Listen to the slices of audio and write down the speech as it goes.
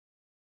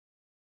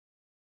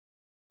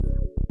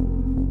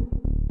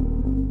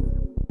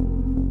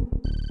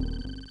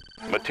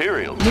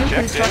Materials. New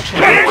Checked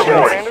construction. in.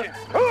 Commander.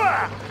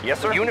 Yes,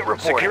 sir. Unit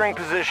reporting. Securing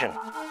position.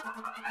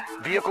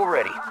 Vehicle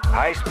ready.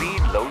 High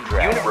speed, low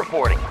drag. Unit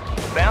reporting.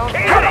 Bound.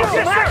 How about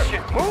some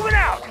action? Moving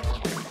out.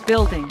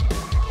 Building.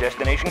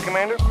 Destination,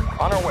 Commander?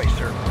 On our way,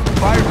 sir.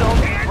 Fire zone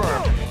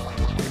confirmed.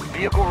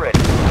 Vehicle ready.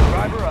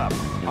 Driver up.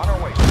 On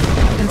our way,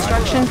 sir.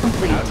 Construction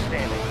complete.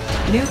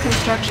 Outstanding. New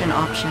construction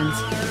options.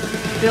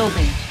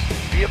 Building.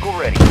 Vehicle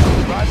ready.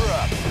 Driver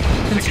up.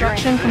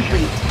 Construction Securing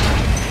position.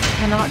 complete.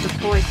 Cannot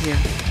deploy here.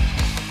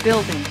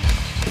 Building.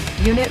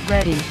 Unit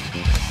ready.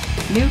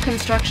 New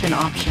construction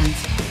options.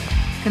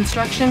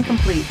 Construction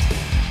complete.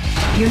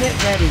 Unit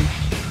ready.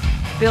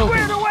 Building.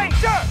 Squared away,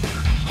 sir.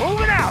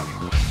 Moving out.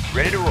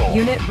 Ready to roll.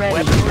 Unit ready.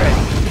 Weapon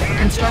ready.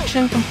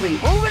 Construction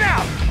complete. Moving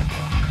out.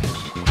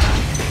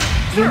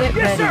 Unit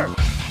yes, ready.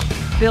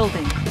 sir.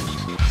 Building.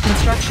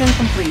 Construction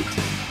complete.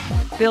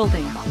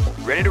 Building.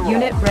 Ready to roll.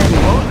 Unit ready.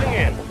 Closing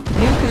in.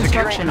 New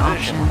construction Securing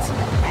position. options.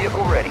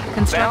 Vehicle ready.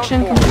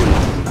 Construction Bound forward.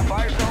 complete.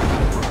 Fire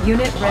zone.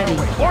 Unit ready.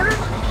 Orders.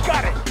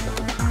 Got it.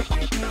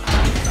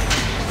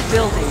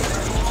 Building.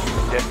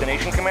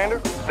 Destination, Commander?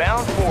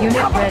 Bound forward. Unit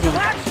How about ready. some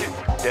action?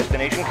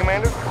 Destination,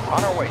 Commander?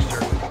 On our way, sir.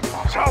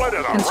 Solid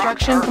as a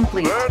Construction rock, sir.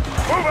 complete. Let's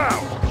move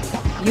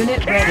out.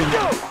 Unit ready.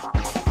 Can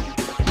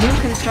do.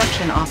 New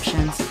construction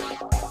options.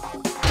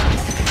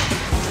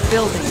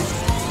 Building.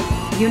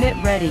 Unit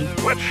ready.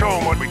 Let's show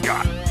them what we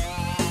got.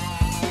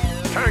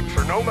 Tanks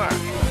are no match.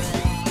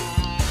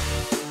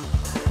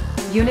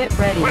 Unit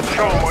ready. Let's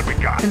show them what we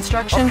got.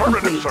 Construction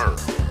Affirmative, complete. sir.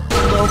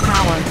 Low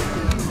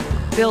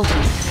power.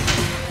 Building.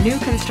 New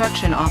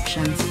construction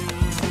options.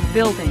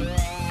 Building.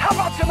 How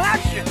about some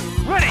action?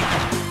 Ready.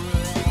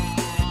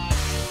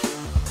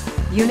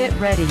 Unit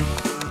ready.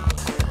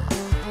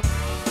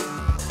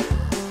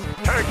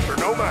 Tanks are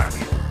no match.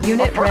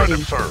 Unit ready.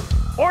 Affirmative, sir.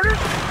 Orders?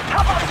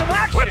 How about some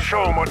action? Let's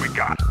show them what we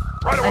got.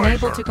 Right away,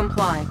 Unable sir. to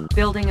comply.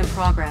 Building in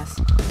progress.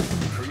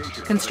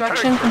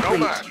 Construction Tanks are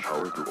no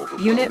complete.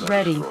 match. Unit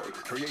ready.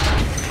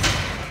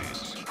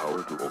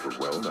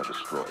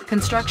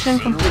 Construction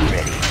complete.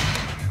 Ready.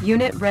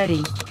 Unit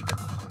ready.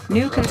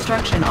 New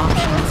construction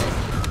options.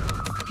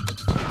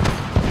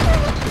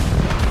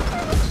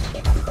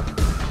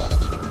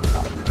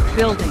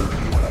 Building.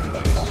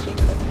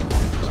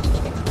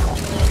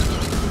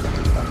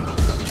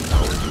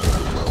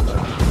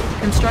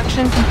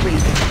 Construction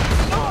complete.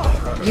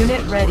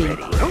 Unit ready.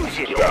 Who's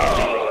your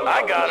daddy?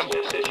 I got him.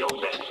 This is your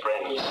best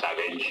friend,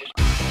 Savage.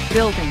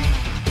 Building.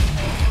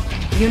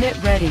 Unit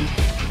ready.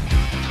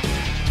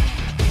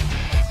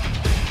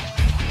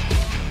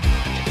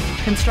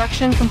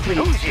 Construction complete.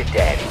 Who's your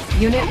daddy?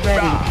 Unit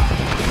ready.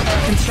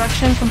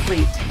 Construction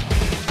complete.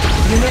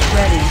 Unit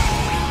ready.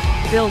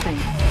 Building.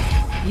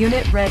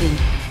 Unit ready.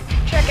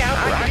 Check out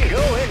I can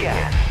go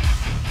again.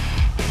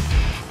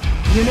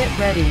 Unit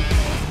ready.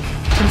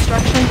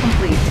 Construction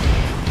complete.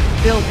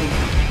 Building.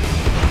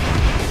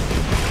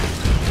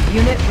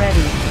 Unit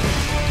ready.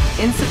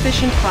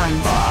 Insufficient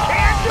funds.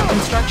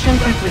 Construction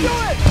complete.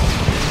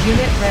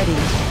 Unit ready.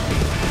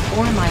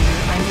 Ore miner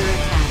under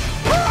attack.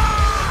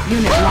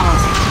 Unit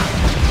lost.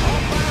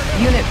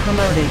 Unit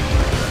promoted.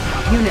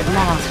 Unit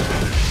lost.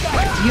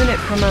 Unit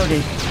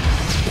promoted.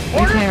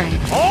 Repairing.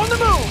 On the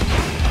move.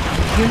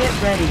 Unit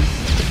ready.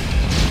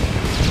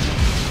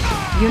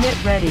 Unit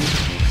ready.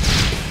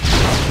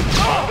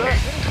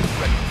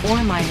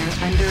 Ore miner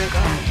under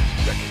attack.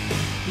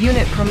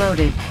 Unit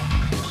promoted.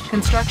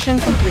 Construction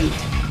complete.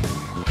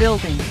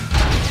 Building.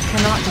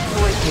 Cannot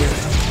deploy here.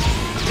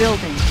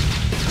 Building.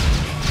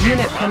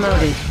 Unit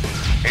promoted.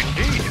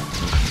 Indeed.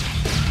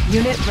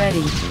 Unit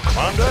ready.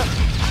 Commander?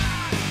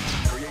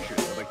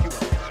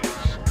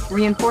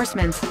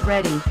 Reinforcements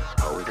ready.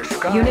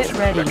 Unit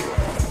ready.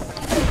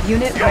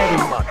 Unit ready.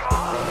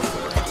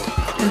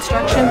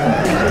 Construction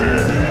complete.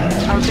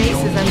 Our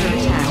base is under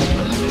attack.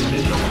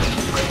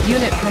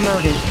 Unit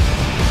promoted.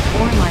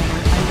 Ore miner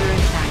under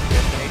attack.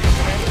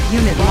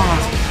 Unit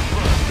lost.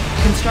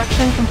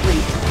 Construction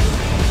complete.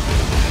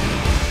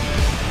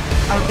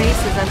 Our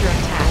base is under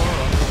attack.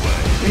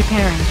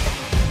 Repairing.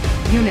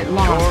 Unit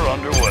lost. You're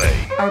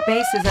underway. Our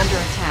base is under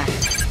attack.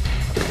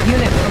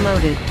 Unit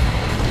promoted.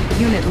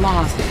 Unit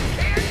lost.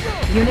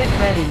 Unit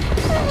ready.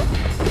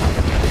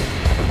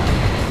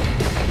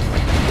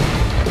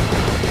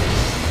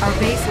 Our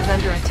base is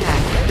under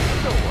attack.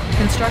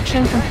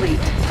 Construction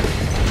complete.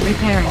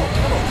 Repairing.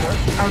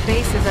 Our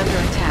base is under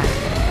attack.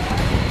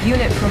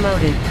 Unit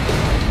promoted.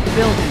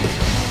 Building.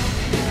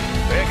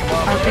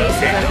 Our base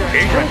is under attack.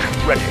 Agent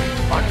ready.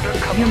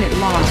 Undercover. Unit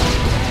lost.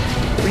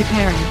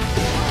 Repairing.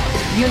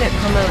 Unit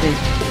promoted.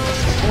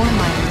 Ore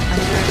miner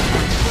under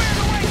attack.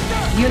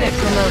 Unit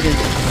promoted.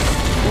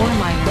 Ore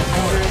miner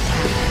under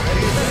attack.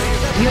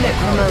 Unit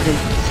promoted.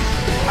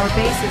 Our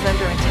base is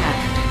under attack.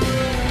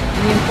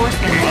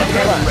 Reinforcements are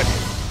ready.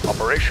 Ready.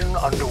 Operation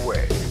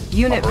underway.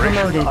 Unit Operation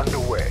promoted.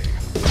 underway.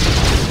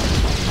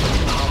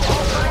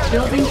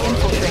 Building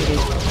infiltrated.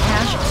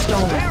 Cash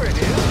stolen.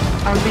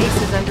 Our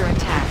base is under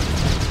attack.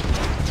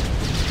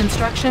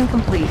 Construction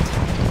complete.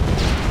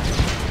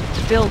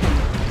 Building.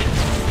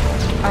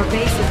 Our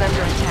base is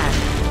under attack.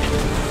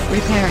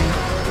 Repairing.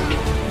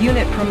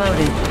 Unit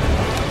promoted.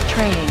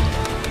 Training.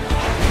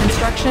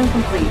 Construction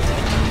complete.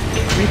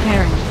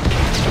 Repairing.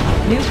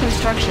 New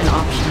construction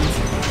options.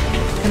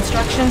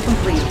 Construction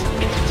complete.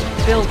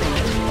 Building.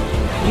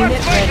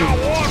 Unit ready.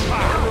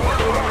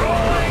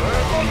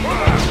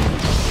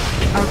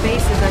 Our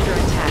base is under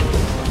attack.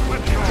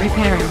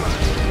 Repairing.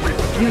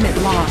 Unit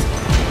lost.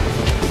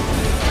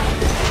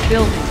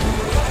 Building.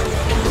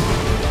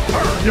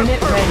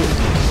 Unit ready.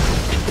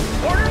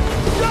 Order,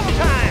 double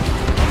time!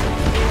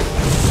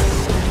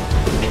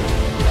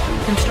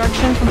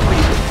 Construction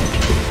complete.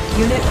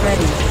 Unit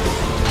ready.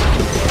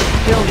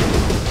 Building.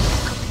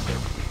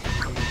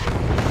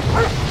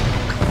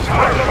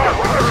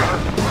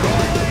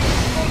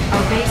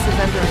 Our base is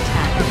under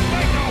attack.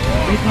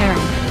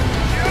 Repairing.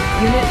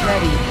 Unit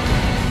ready.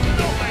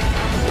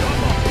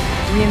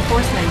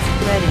 Reinforcements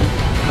ready.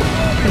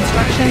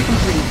 Construction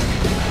complete.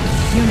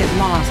 Unit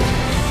lost.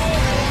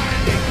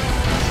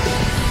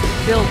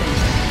 Building.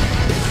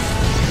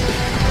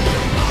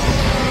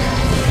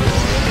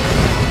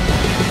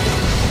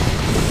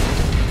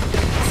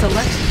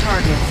 Select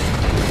target.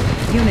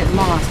 Unit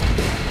lost.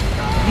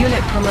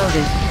 Unit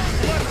promoted.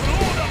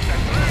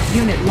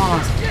 Unit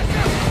lost.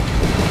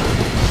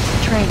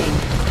 Training.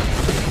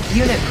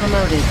 Unit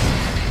promoted.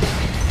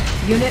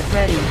 Unit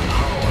ready.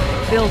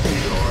 Building.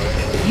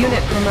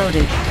 Unit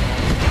promoted.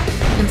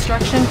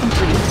 Construction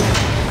complete.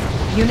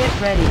 Unit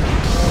ready.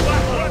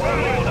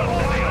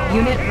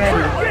 Unit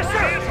ready.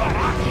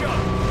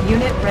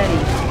 Unit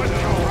ready.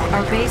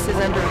 Our base is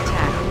under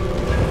attack.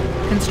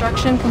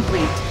 Construction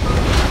complete.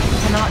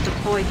 Cannot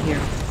deploy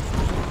here.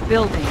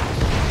 Building.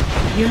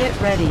 Unit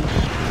ready.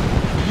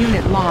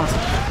 Unit lost.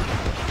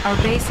 Our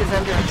base is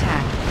under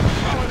attack.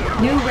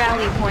 New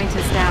rally point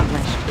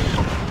established.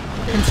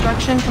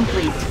 Construction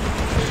complete.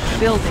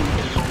 Building.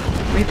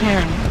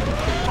 Repairing.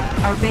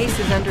 Our base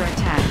is under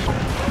attack.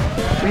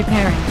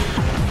 Repairing.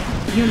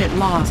 Unit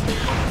lost.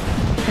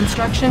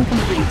 Construction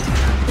complete.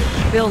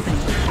 Building.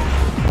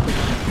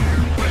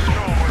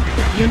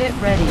 Unit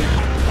ready.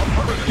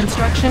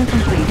 Construction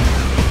complete.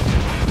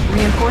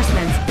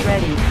 Reinforcements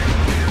ready.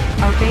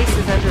 Our base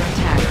is under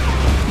attack.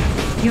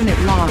 Unit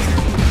lost.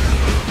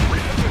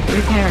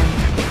 Repairing.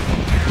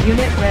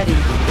 Unit ready.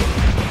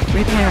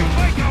 Repairing.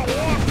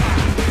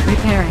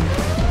 Repairing.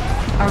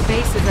 Our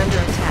base is under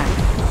attack.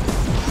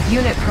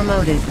 Unit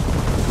promoted.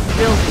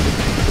 Building.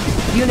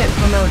 Unit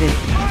promoted.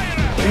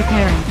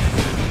 Repairing.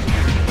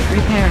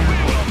 Repairing.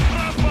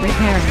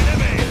 Repairing.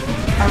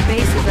 Our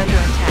base is under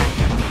attack.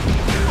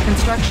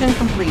 Construction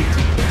complete.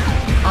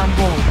 On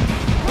hold.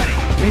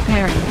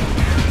 Repairing.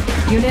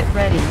 Unit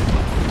ready.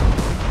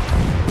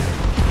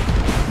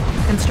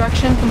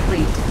 Construction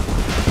complete.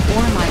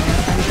 Ore miner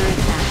under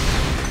attack.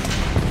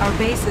 Our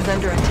base is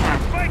under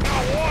attack.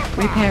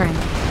 Repairing.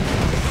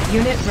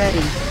 Unit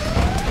ready.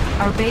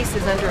 Our base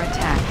is under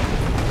attack.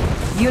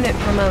 Unit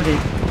promoted.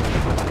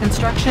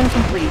 Construction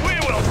complete.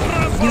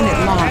 Unit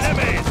lost.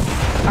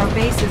 Our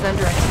base is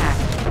under attack.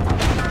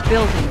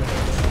 Building.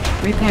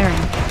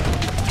 Repairing.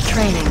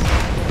 Training.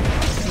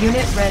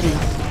 Unit ready.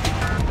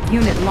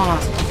 Unit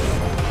lost.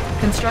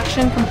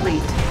 Construction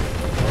complete.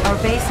 Our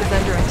base is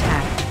under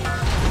attack.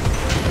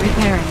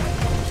 Repairing.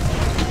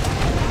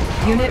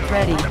 Unit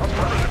ready.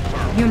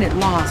 Unit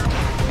lost.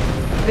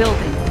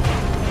 Building.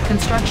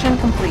 Construction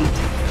complete.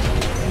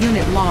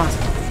 Unit lost.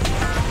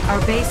 Our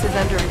base is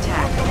under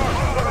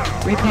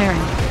attack.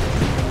 Repairing.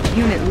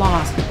 Unit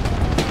lost.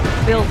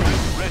 Building.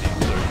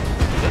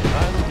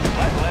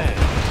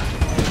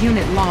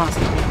 Unit lost.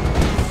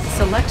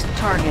 Select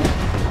target.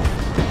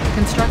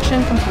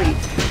 Construction complete.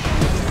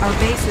 Our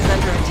base is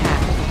under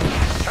attack.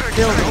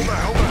 Building.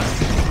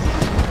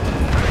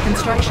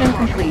 Construction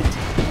complete.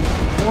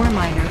 Ore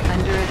miner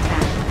under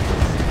attack.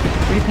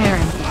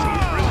 Repairing.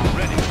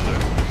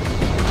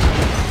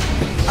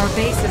 Our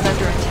base is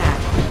under attack.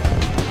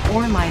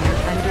 Ore miner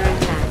under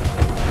attack.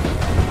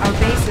 Our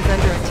base is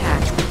under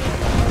attack.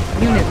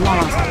 Unit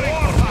lost.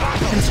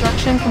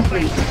 Construction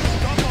complete.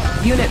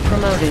 Unit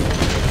promoted.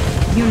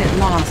 Unit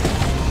lost.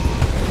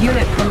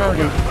 Unit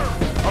promoted.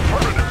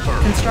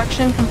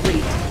 Construction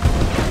complete.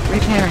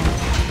 Repairing.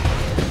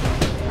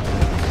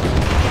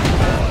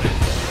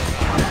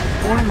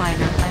 Ore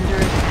miner under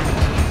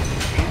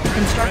attack.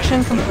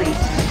 Construction complete.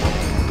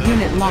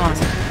 Unit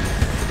lost.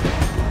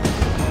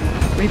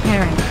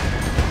 Repairing.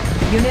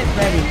 Unit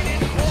ready.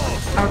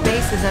 Our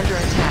base is under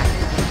attack.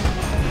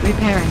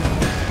 Repairing.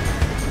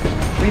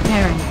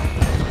 Repairing.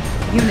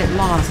 Unit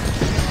lost.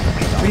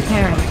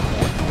 Repairing.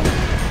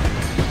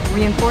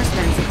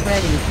 Reinforcements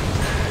ready.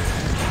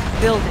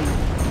 Building.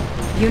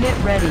 Unit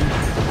ready.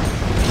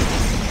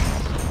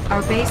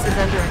 Our base is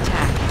under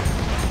attack.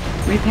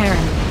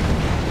 Repairing.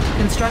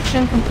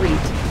 Construction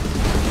complete.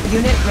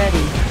 Unit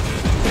ready.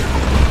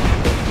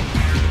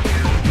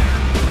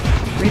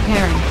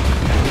 Repairing.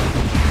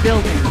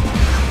 Building.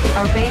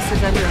 Our base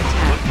is under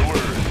attack.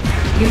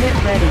 Unit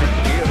ready.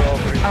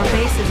 Our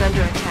base is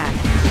under attack.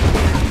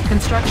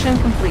 Construction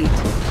complete.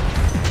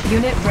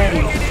 Unit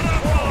ready.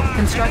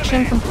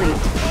 Construction complete.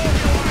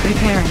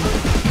 Repairing.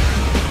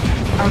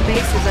 Our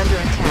base is under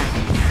attack.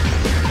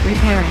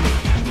 Repairing.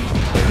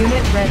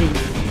 Unit ready.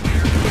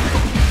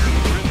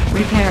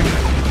 Repairing.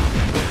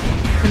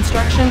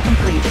 Construction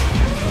complete.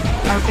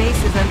 Our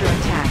base is under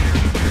attack.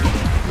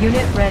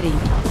 Unit ready.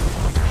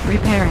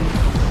 Repairing.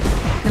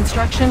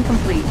 Construction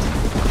complete.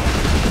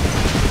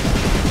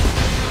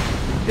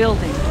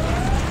 Building.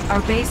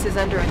 Our base is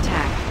under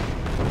attack.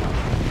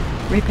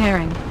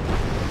 Repairing.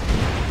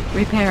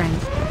 Repairing.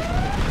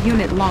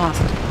 Unit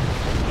lost.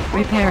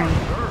 Repairing.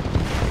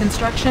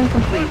 Construction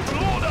complete.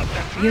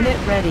 Unit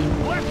ready.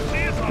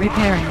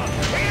 Repairing.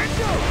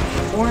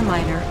 Ore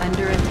miner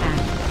under attack.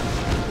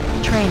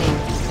 Training.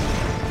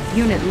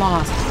 Unit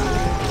lost.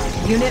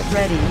 Unit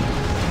ready.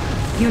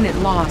 Unit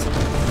lost.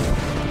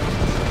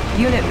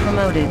 Unit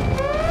promoted.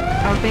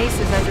 Our base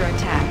is under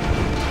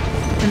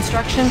attack.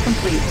 Construction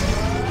complete.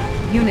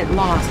 Unit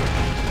lost.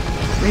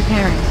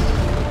 Repairing.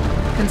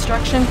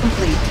 Construction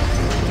complete.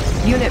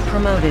 Unit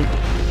promoted.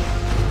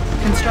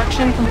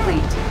 Construction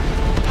complete.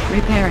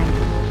 Repairing.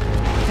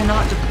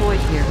 Cannot deploy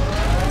here.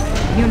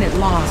 Unit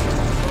lost.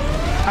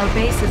 Our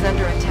base is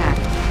under attack.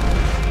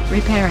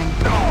 Repairing.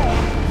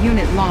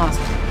 Unit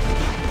lost.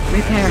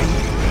 Repairing.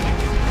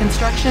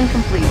 Construction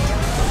complete.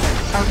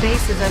 Our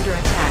base is under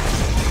attack.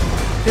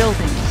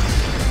 Building.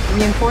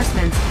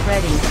 Reinforcements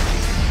ready.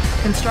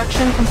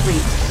 Construction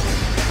complete.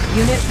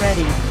 Unit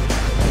ready.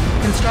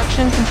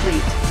 Construction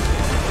complete.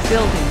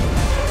 Building.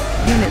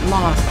 Unit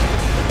lost.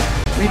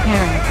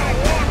 Repairing.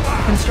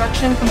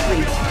 Construction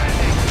complete.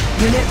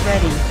 Unit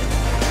ready.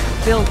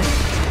 Building.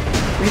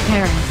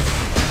 Repairing.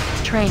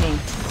 Training.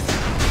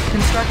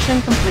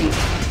 Construction complete.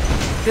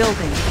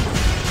 Building.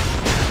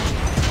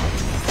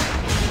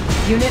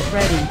 Unit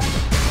ready.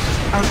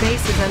 Our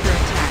base is under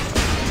attack.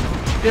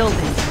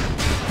 Building.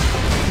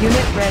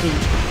 Unit ready.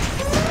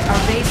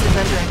 Our base is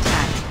under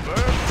attack.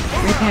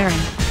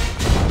 Repairing.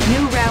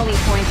 New rally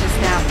point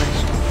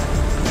established.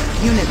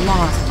 Unit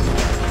lost.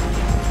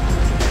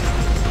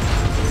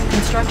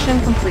 Construction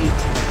complete.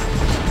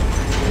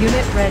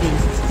 Unit ready.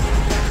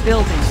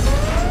 Building.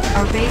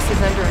 Our base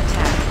is under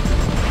attack.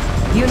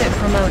 Unit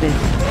promoted.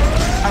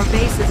 Our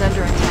base is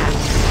under attack.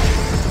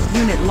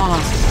 Unit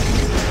lost.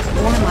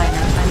 Ore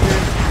miner under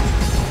attack.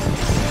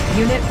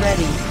 Unit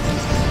ready.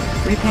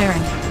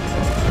 Repairing.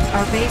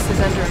 Our base is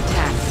under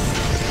attack.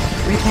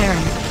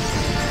 Repairing.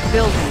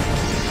 Building.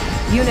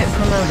 Unit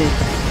promoted.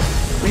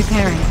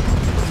 Repairing.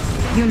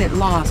 Unit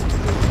lost.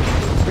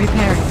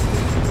 Repairing.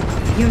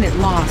 Unit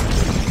lost.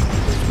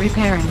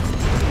 Repairing.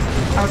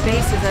 Our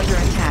base is under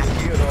attack.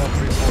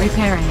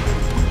 Repairing.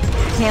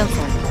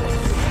 Cancel.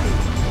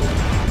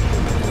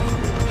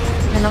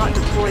 Cannot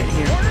deploy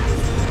here.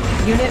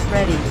 Unit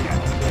ready.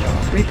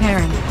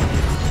 Repairing.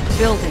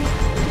 Building.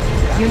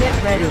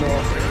 Unit ready.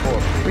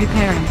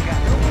 Repairing.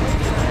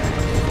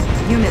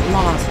 Unit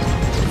lost.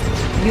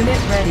 Unit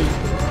ready.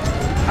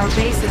 Our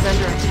base is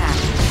under attack.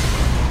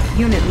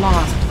 Unit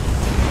lost.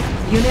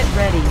 Unit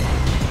ready.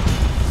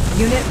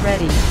 Unit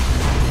ready.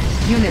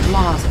 Unit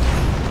lost.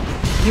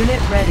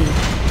 Unit ready.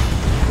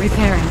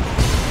 Repairing.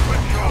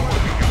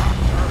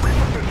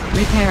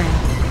 Repairing.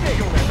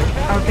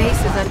 Our base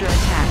is under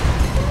attack.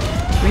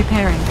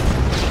 Repairing.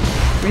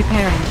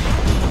 Repairing.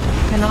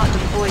 Cannot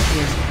deploy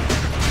here.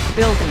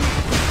 Building.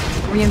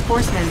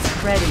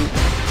 Reinforcements ready.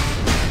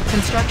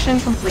 Construction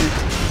complete.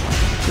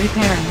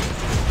 Repairing.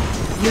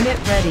 Unit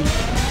ready.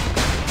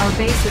 Our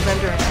base is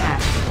under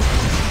attack.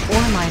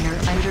 Ore miner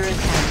under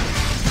attack.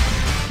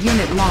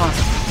 Unit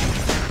lost.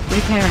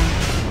 Repairing.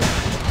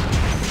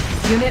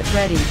 Unit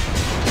ready.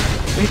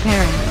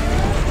 Repairing.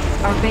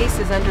 Our base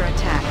is under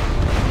attack.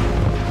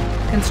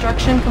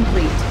 Construction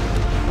complete.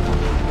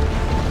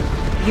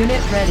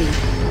 Unit ready.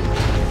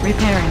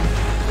 Repairing.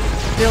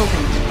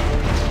 Building.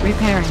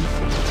 Repairing.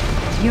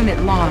 Unit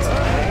lost.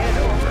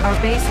 Our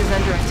base is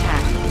under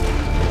attack.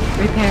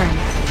 Repairing.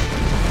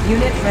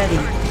 Unit ready.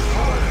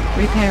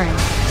 Repairing.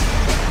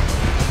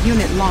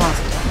 Unit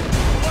lost.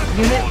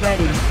 Unit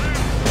ready.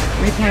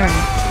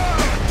 Repairing.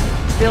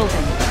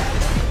 Building.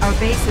 Our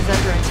base is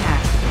under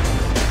attack.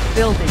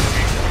 Building.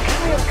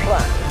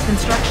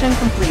 Construction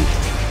complete.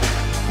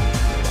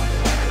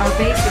 Our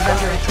base is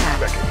under attack.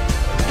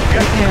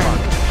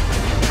 Repairing.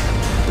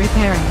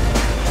 Repairing.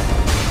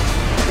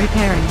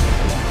 Repairing.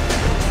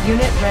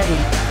 Unit ready.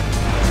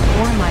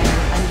 Ore miner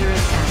under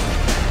attack.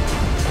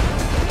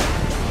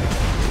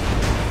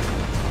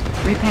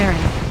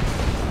 Repairing.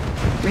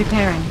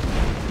 Repairing.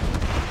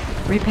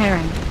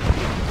 Repairing.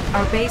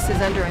 Our base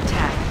is under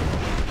attack.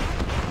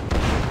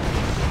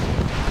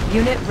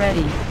 Unit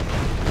ready.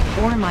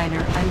 Ore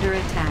miner under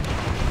attack.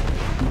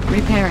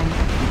 Repairing.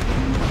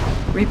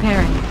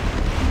 Repairing.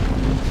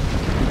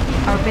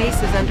 Our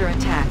base is under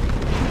attack.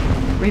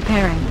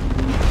 Repairing.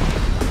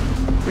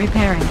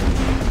 Repairing.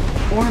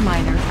 Ore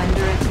miner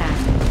under attack.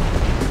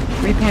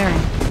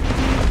 Repairing.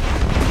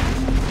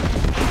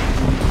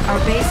 Our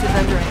base is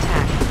under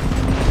attack.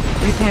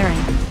 Repairing.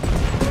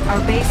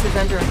 Our base is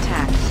under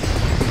attack.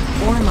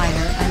 Ore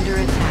miner under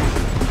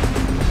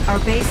attack. Our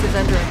base is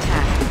under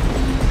attack.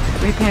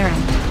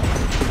 Repairing.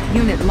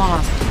 Unit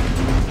lost.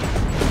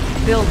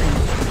 Building.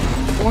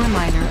 Ore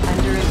miner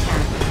under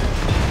attack.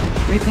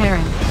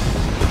 Repairing.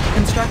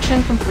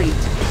 Construction complete.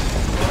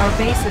 Our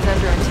base is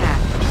under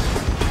attack.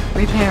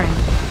 Repairing.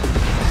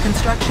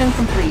 Construction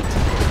complete.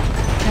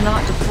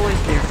 Cannot deploy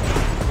here.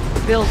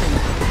 Building.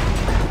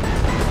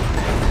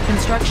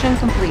 Construction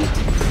complete.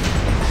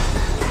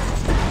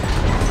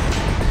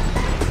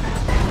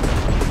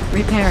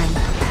 Repairing.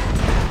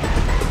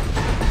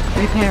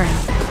 Repairing.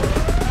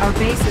 Our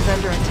base is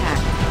under attack.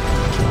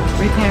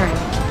 Repairing.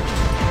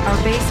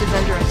 Our base is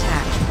under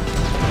attack.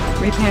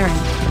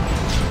 Repairing.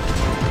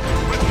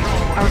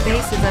 Our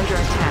base is under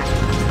attack.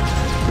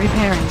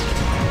 Repairing.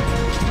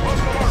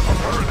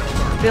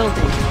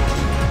 Building.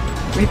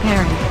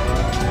 Repairing.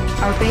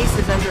 Our base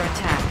is under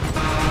attack.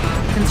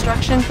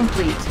 Construction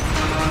complete.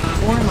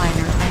 Ore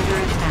miner under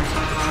attack.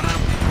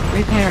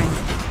 Repairing.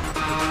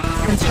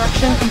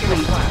 Construction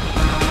complete.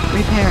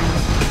 Repairing.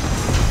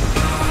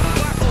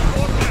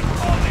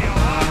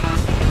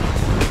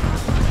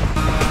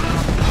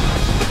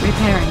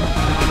 Repairing.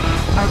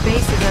 Our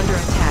base is under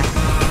attack.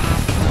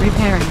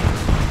 Repairing.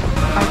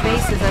 Our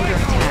base is under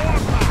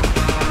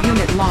attack.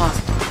 Unit lost.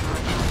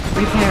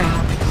 Repairing.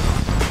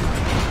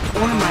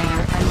 Ore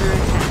miner under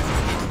attack.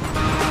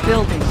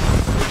 Building.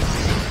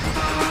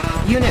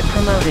 Unit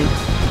promoted.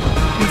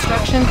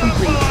 Construction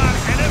complete.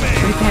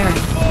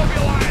 Repairing.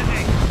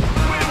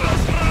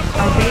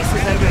 Our base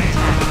is under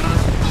attack.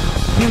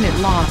 Unit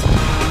lost.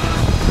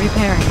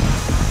 Repairing.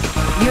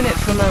 Unit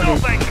promoted.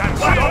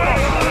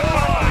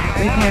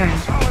 Repairing.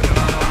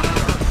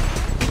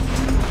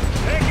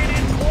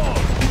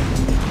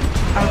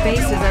 Our base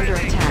is under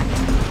attack.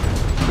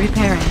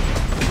 Repairing.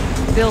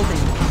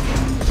 Building.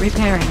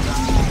 Repairing.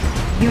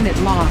 Unit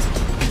lost.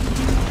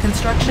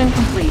 Construction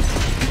complete.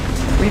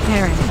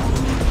 Repairing.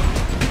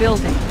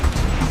 Building.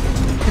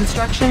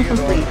 Construction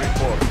complete.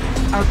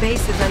 Our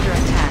base is under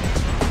attack.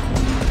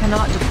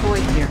 Cannot deploy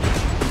here.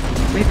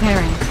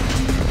 Repairing.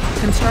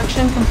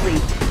 Construction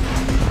complete.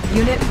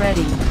 Unit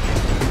ready.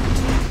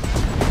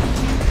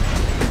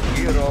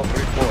 Gear off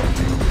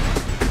reporting.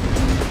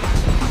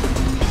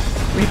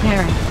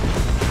 Repairing.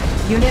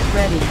 Unit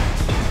ready.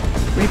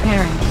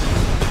 Repairing.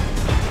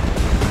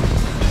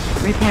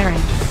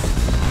 Repairing.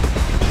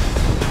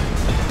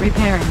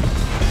 Repairing.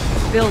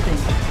 Building.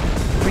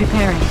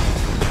 Repairing.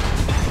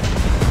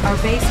 Our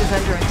base is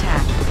under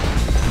attack.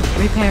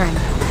 Repairing.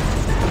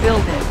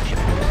 Building.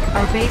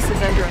 Our base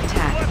is under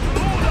attack.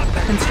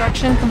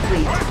 Construction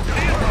complete.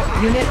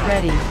 Unit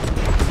ready.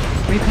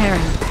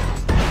 Repairing.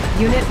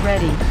 Unit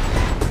ready.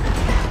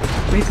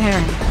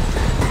 Repairing.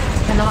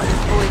 Cannot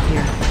deploy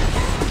here.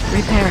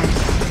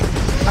 Repairing.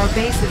 Our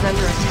base is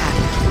under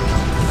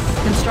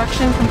attack.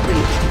 Construction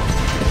complete.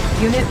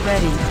 Unit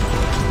ready.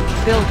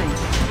 Building.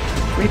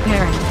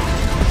 Repairing.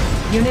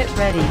 Unit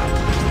ready.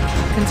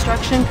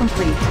 Construction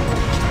complete.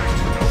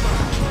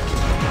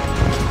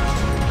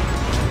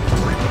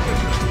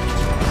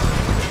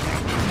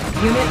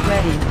 Unit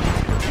ready.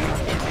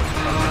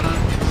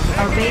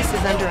 Our base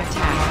is under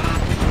attack.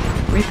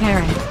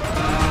 Repairing.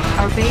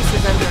 Our base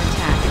is under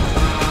attack.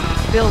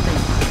 Building.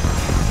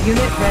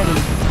 Unit ready.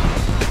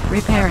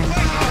 Repairing.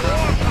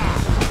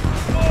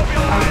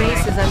 Our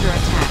base is under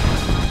attack.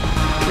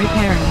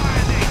 Repairing.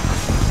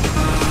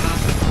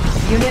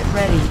 Unit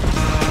ready.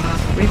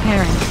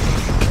 Repairing.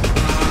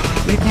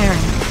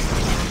 Repairing.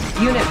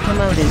 Unit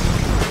promoted.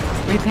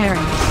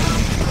 Repairing.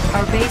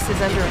 Our base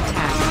is under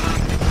attack.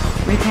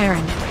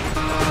 Repairing.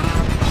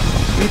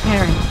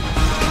 Repairing.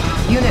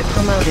 Unit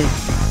promoted.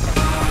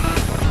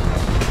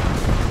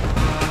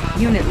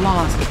 Unit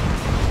lost.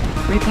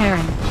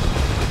 Repairing.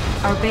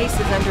 Our base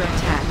is under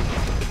attack.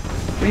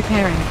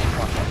 Repairing.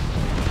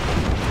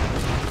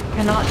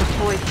 Cannot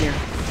deploy here.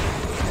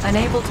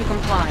 Unable to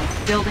comply.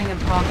 Building in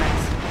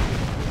progress.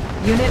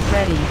 Unit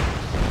ready.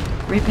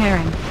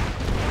 Repairing.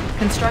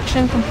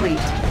 Construction complete.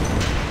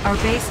 Our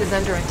base is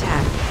under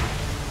attack.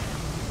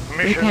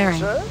 Mission, Repairing.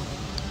 sir?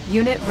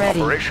 Unit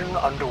ready. Operation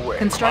underway.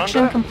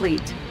 Construction Commander?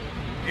 complete.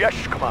 Yes,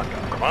 Commander.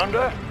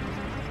 Commander?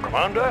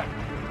 Commander?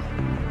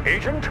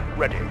 Agent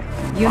ready.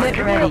 Unit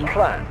Give ready. me a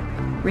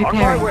plan. Repairing.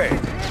 On my way.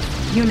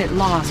 Unit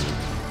lost.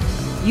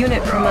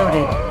 Unit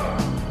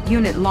promoted.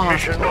 Unit lost.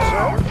 Mission,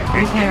 sir?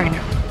 Repairing.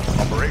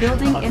 Operation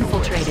Building underway.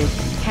 infiltrated.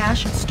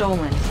 Cache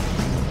stolen.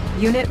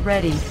 Unit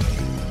ready.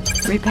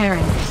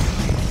 Repairing.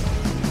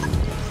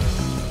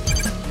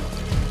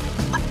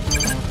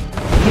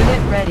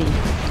 Unit ready.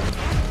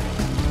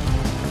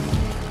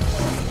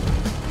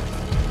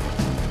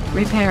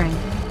 Repairing.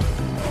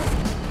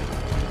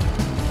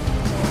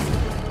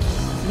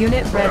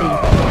 Unit ready.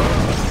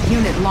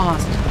 Unit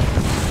lost.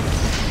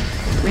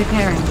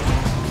 Repairing.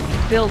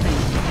 Building.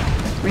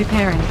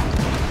 Repairing.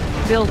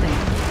 Building.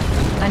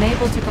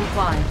 Unable to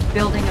comply.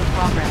 Building in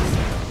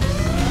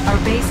progress. Our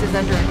base is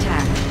under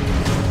attack.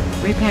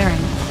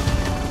 Repairing.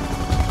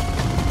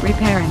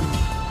 Repairing.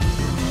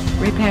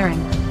 Repairing.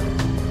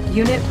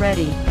 Unit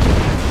ready.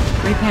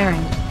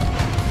 Repairing.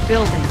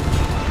 Building.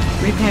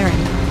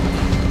 Repairing.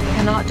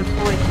 Cannot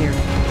deploy here.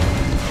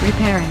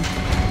 Repairing.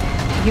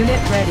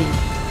 Unit ready.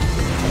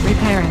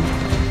 Repairing.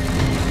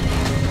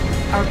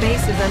 Our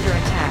base is under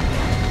attack.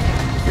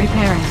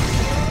 Repairing.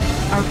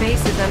 Our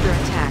base is under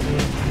attack.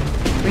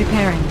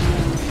 Repairing.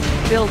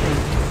 Building.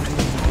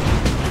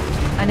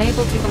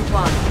 Unable to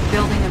comply.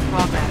 Building in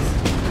progress.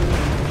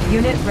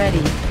 Unit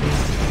ready.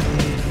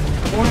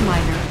 Ore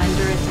miner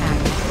under attack.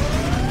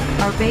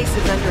 Our base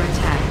is under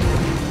attack.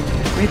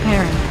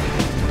 Repairing.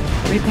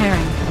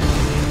 Repairing.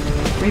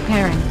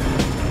 Repairing.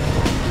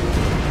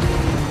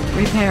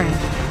 Repairing.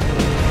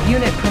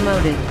 Unit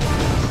promoted.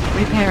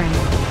 Repairing.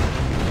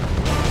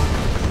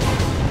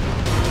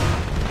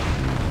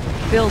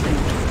 Building.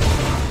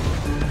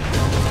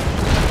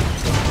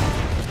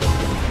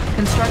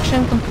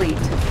 Construction complete.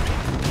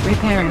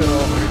 Repairing.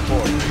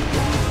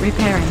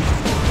 Repairing.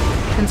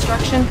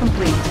 Construction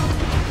complete.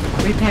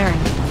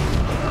 Repairing.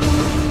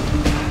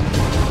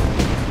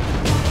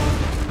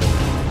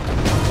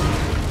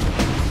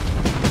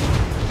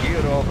 Year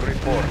of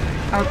report.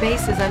 Our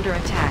base is under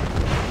attack.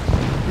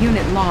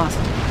 Unit lost.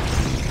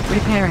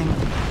 Repairing.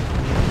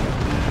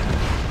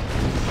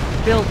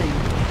 Building.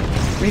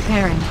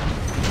 Repairing.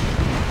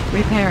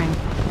 Repairing.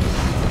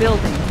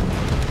 Building.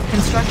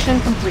 Construction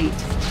complete.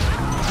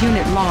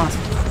 Unit lost.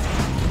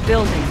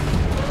 Building.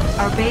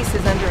 Our base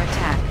is under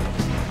attack.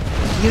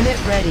 Unit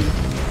ready.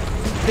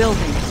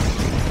 Building.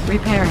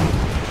 Repairing.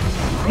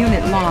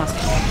 Unit lost.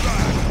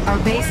 Our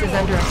base is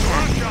under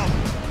attack.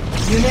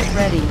 Unit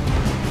ready.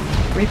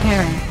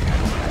 Repairing.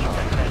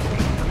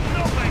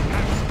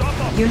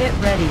 Unit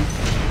ready.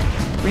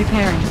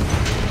 Repairing.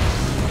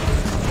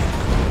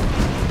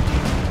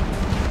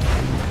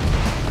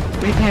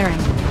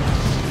 Repairing.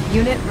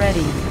 Unit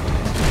ready.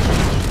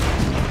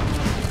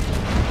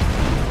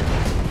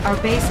 Our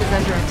base is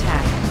under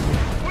attack.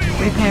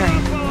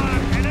 Repairing.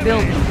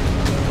 Building.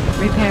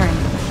 Repairing.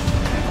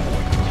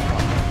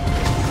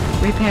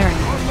 Repairing.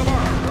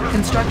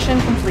 Construction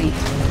complete.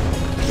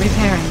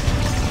 Repairing.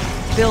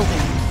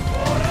 Building.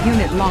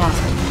 Unit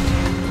lost.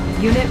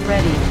 Unit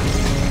ready.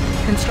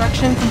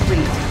 Construction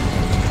complete.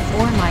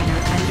 Ore miner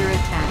under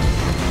attack.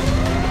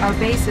 Our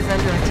base is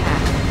under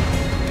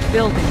attack.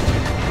 Building.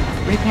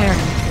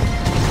 Repairing.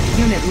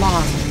 Unit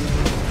lost.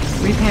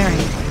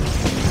 Repairing.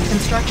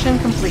 Construction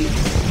complete.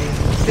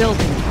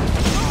 Building.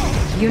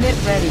 Unit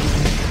ready.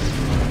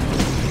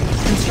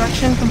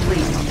 Construction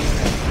complete.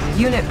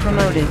 Unit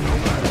promoted.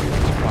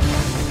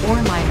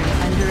 Ore miner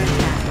under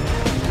attack.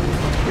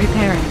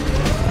 Repairing.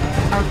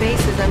 Our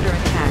base is under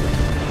attack.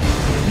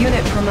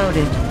 Unit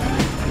promoted.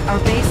 Our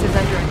base is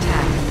under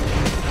attack.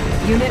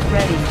 Unit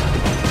ready.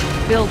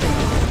 Building.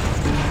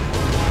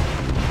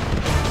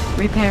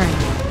 Repairing.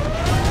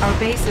 Our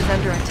base is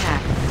under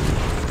attack.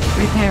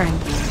 Repairing.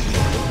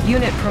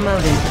 Unit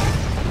promoted.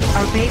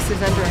 Our base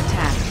is under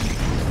attack.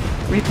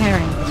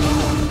 Repairing.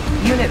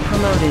 Unit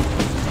promoted.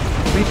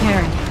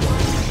 Repairing.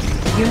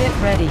 Unit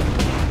ready.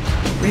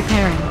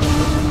 Repairing.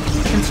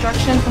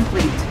 Construction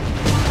complete.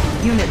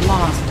 Unit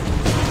lost.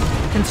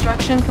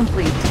 Construction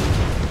complete.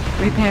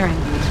 Repairing.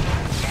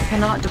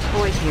 Cannot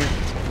deploy here.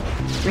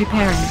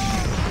 Repairing.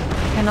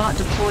 Cannot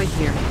deploy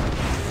here.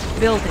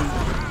 Building.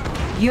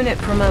 Unit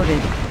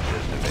promoted.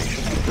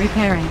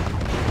 Repairing.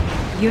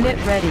 Unit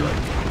ready.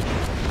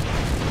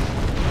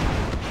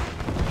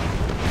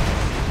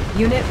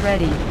 Unit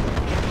ready.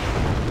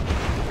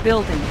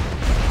 Building.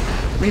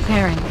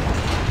 Repairing.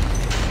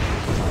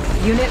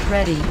 Unit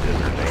ready.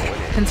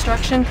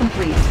 Construction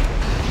complete.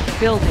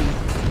 Building.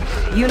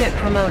 Unit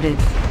promoted.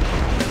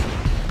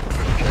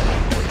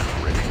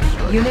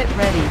 Unit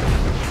ready.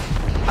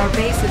 Our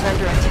base is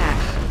under attack.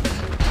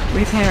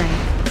 Repairing.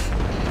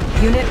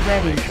 Unit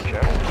ready.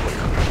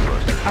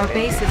 Our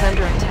base is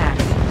under attack.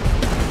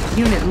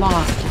 Unit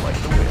lost.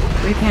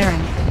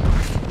 Repairing.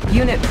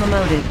 Unit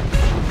promoted.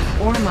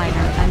 Ore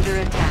miner under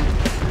attack.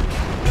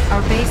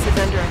 Our base is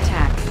under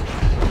attack.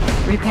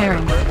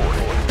 Repairing.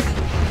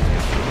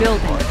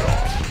 Building.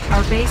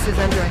 Our base is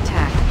under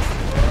attack.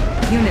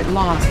 Unit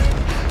lost.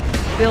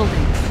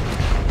 Building.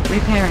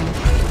 Repairing.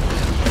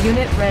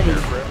 Unit ready.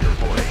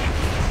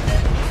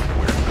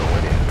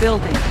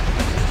 Building.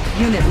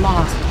 Unit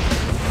lost.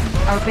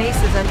 Our base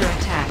is under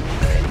attack.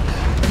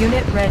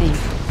 Unit ready.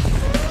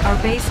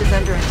 Our base is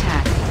under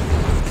attack.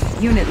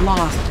 Unit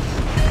lost.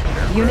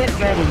 Unit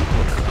ready.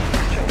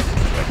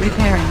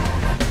 Repairing.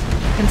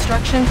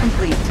 Construction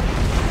complete.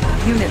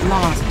 Unit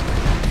lost.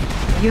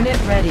 Unit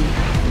ready.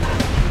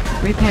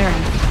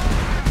 Repairing.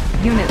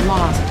 Unit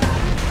lost.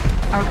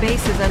 Our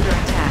base is under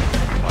attack.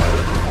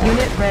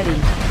 Unit ready.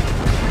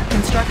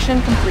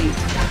 Construction complete.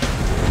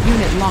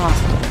 Unit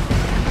lost.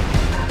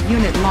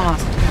 Unit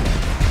lost.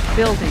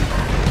 Building.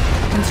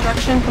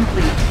 Construction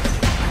complete.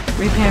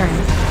 Repairing.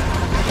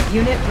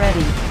 Unit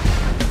ready.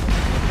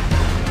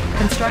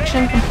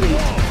 Construction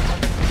complete.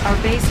 Our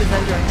base is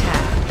under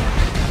attack.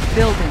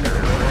 Building.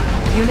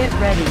 Unit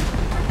ready.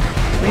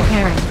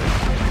 Repairing.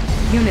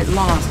 Unit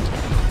lost.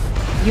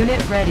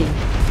 Unit ready.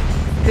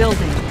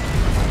 Building.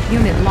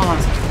 Unit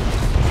lost.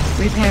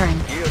 Repairing.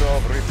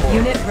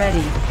 Unit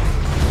ready.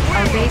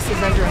 Our base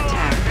is under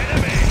attack.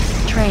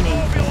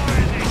 Training.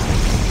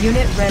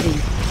 Unit ready.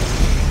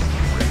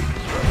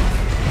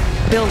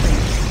 Building.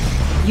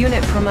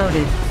 Unit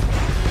promoted.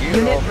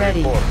 Unit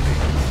ready.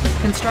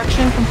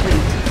 Construction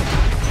complete.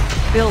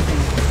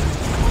 Building.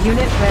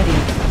 Unit ready.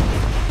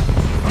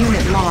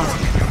 Unit lost.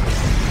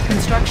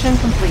 Construction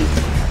complete.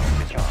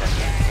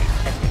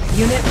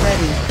 Unit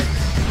ready.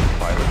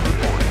 Pilot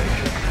reporting.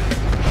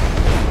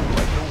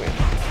 Like the wind.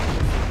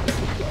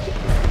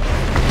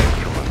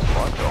 Instruments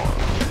locked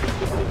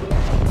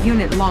on.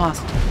 Unit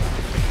lost.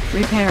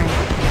 Repairing.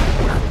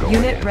 Going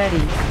Unit in.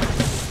 ready.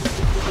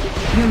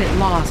 Unit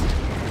lost.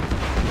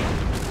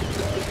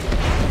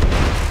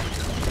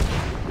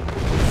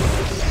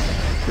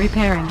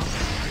 Repairing.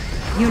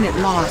 Unit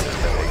lost.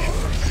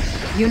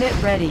 Unit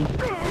ready.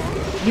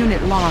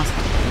 Unit lost.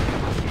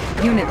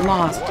 Unit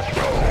lost.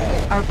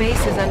 Our base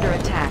is under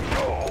attack.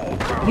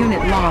 Unit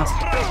lost.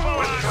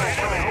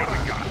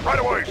 Right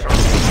away, sir.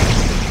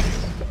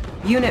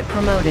 Unit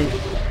promoted.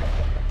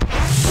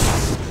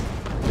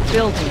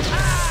 Building.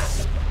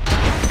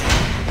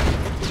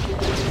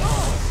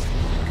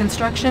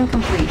 Construction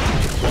complete.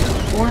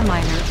 Ore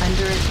miner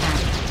under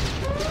attack.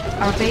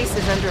 Our base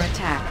is under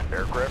attack.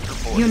 Aircraft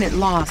reporting. Unit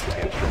lost.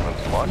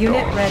 Instruments locked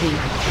Unit on. ready.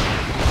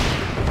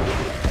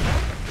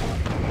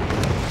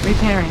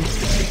 Repairing.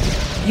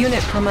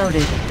 Unit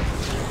promoted.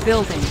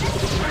 Building.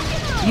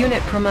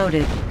 Unit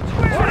promoted.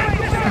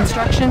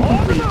 Construction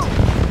complete.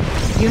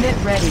 Unit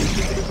ready.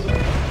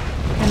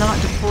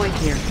 Cannot deploy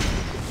here.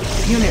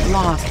 Unit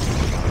lost.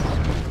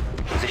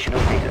 Positional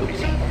data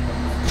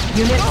received.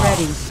 Unit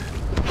ready.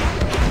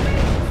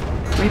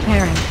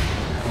 Repairing.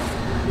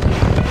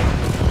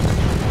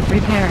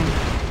 Repairing.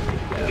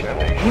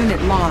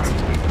 Unit lost.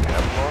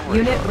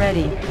 Unit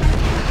ready.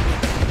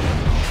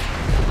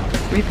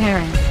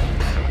 Repairing.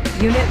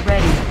 Unit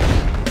ready.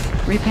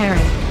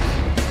 Repairing.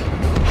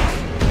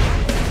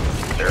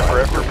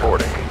 Aircraft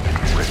reporting.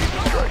 Ready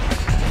to strike.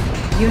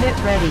 Unit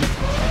ready.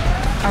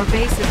 Our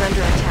base is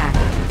under attack.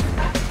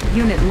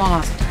 Unit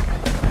lost.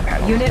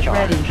 Panels Unit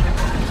charged. ready.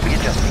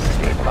 Readjusting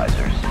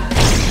stabilizers.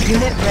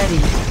 Unit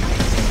ready.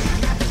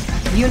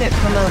 Unit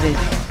promoted.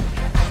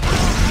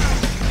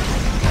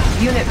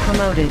 Unit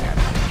promoted.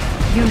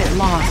 Unit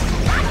lost.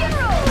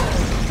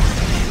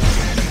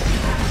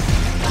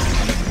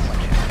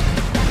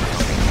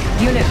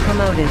 Unit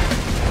promoted.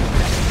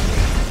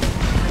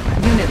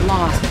 Unit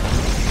lost.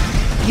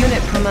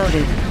 Unit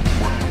promoted.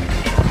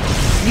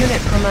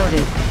 Unit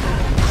promoted.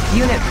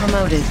 Unit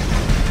promoted.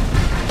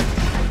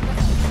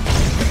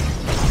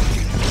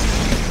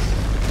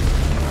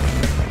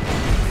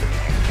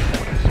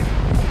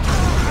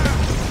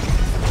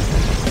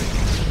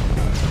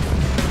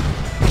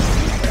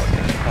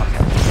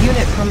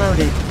 Unit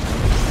promoted.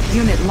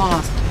 Unit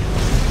lost.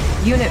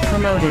 Unit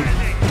promoted.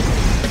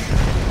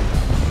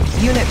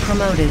 Unit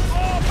promoted.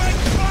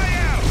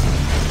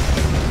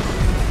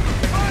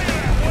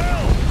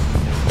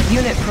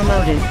 Unit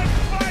promoted.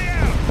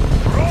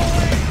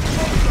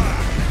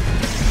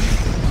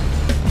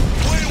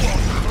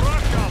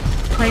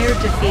 Player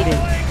defeated.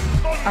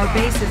 Our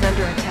base is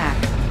under attack.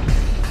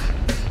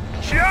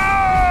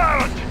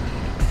 Charge!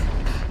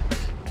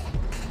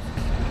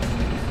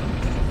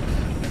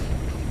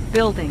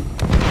 Building.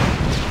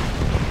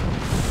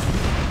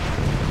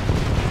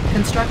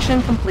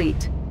 Construction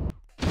complete.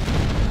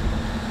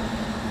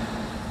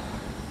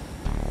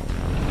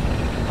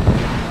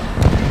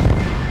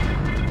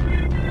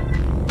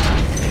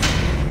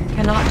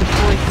 Cannot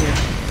deploy here.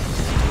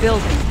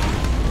 Building.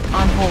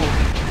 On hold.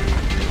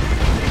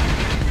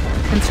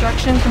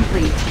 Construction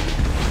complete.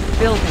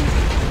 Building.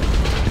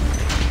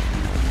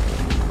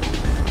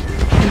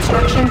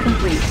 Construction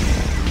complete.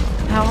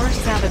 Power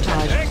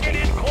sabotage. Taking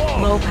it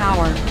close. Low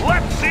power.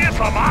 Let's see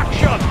some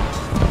action.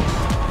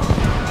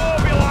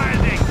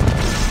 Mobilizing.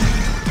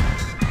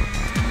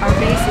 Our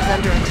base is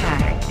under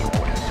attack.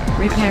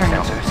 Repairing.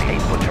 Sensors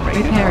able to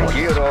Repairing.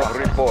 Gear of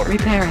report.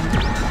 Repairing.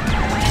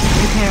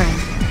 Repairing.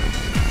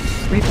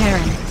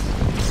 Repairing.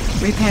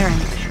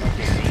 Repairing.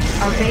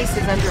 Our base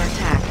is under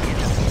attack.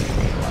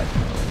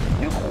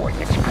 New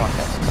coordinates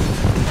processed.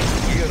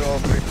 Gear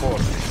of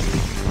report.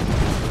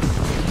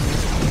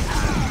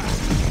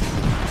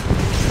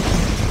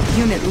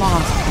 Unit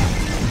lost.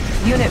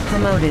 Unit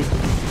promoted.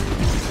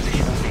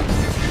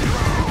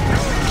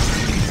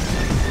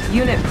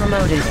 Unit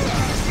promoted.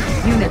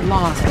 Unit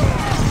lost.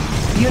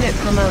 Unit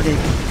promoted.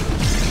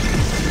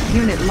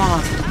 Unit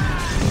lost.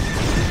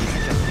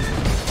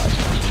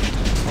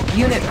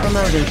 Unit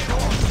promoted.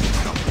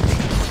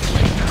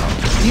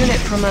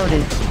 Unit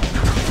promoted.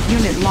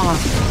 Unit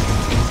lost.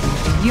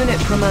 Unit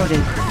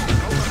promoted.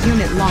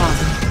 Unit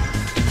lost.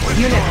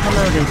 Unit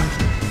promoted.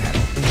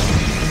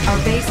 Our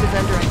base is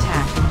under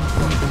attack.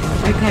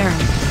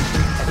 Repairing.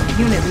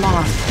 Unit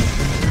lost.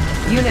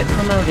 Unit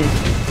promoted.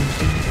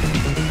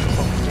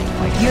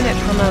 Unit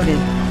promoted.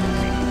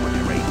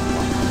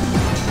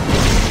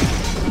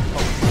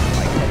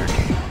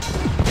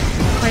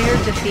 Player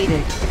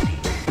defeated.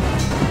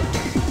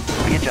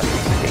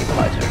 Readjusting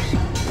stabilizers.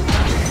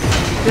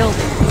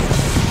 Building.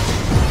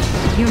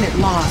 Unit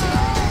lost.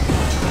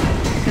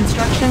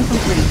 Construction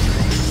complete.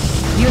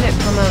 Unit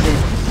promoted.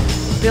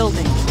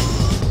 Building.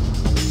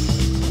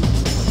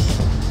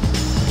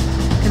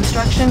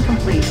 Construction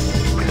complete.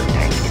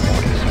 Tank in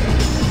orders.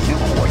 New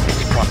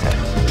coordinates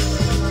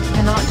processed.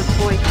 Cannot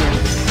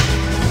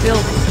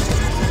Building.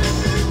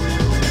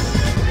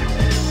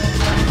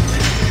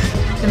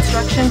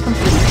 Construction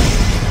complete.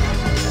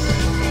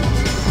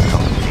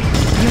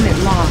 Unit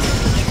lost.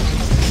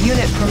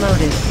 Unit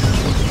promoted.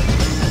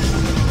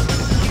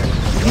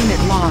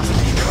 Unit lost.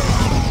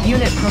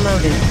 Unit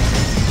promoted.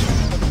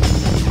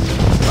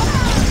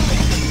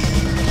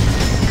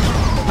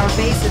 Our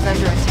base is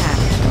under attack.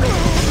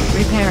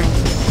 Repairing.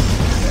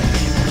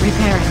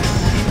 Repairing.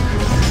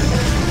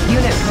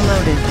 Unit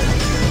promoted.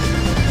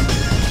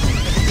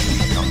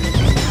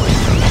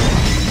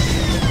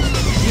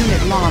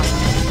 Unit lost.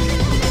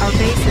 Our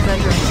base is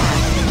under attack.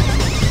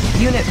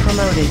 Unit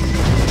promoted.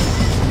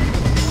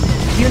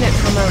 Unit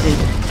promoted.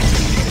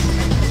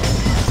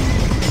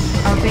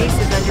 Our base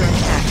is under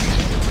attack.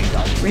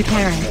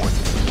 Repairing.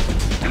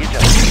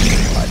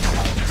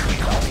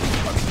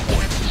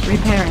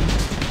 Repairing.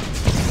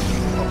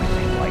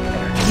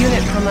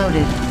 Unit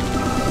promoted.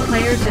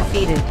 Player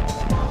defeated.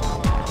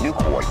 New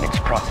coordinates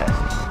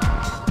processed.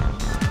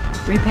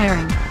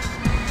 Repairing.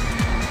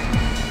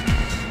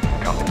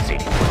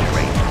 Compensating for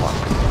terrain flux.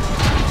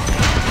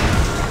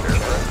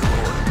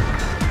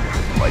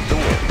 Like the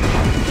wind.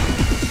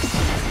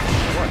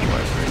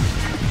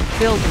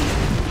 Building.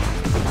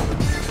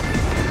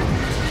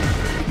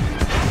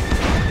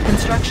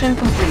 Construction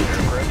complete.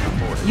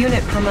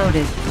 Unit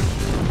promoted.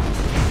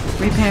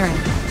 Repairing.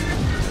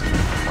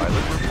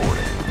 Pilot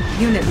reporting.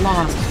 Unit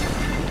lost.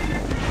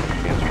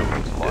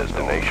 Instruments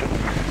destination.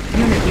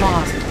 Unit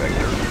lost.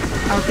 Vector.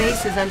 Our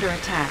base is under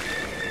attack.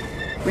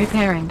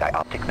 Repairing.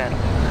 Dioptic mantle.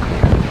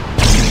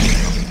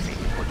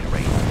 For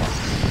terrain flux.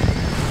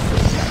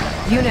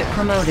 Unit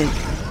promoted.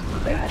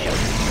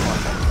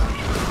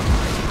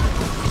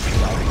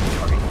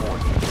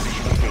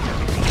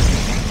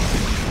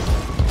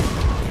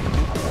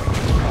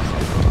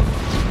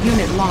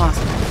 Unit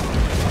lost.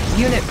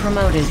 Unit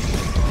promoted.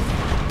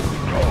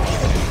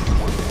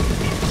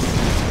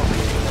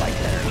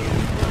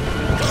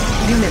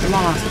 Unit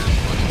lost.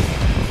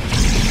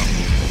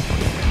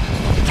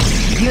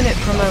 Unit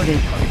promoted.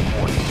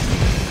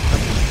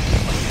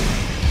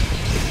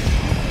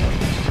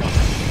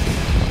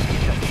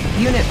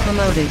 Unit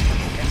promoted.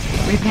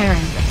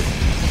 Repairing.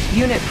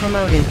 Unit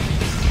promoted.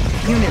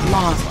 Unit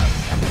lost.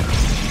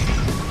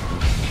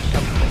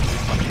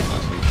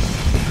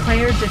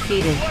 Player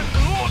defeated. Let's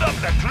load up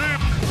the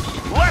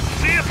troops. Let's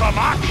see some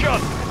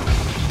action.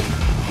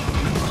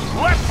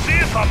 Let's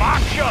see some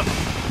action.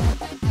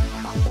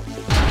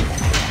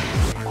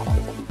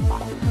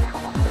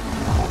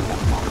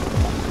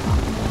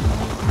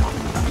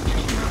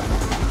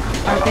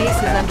 Our base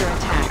is under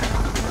attack.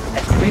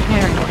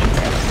 Repairing.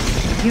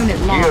 Unit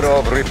lost.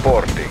 of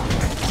reporting.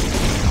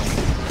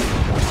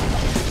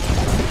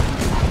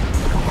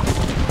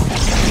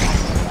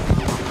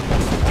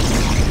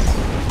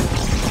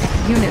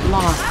 Unit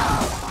lost.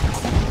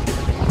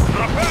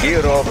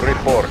 Gear of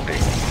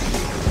reporting.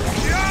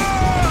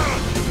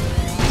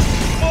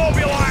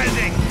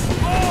 Mobilizing.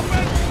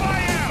 Open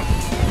fire.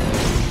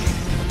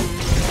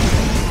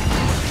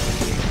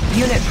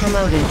 Unit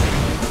promoted.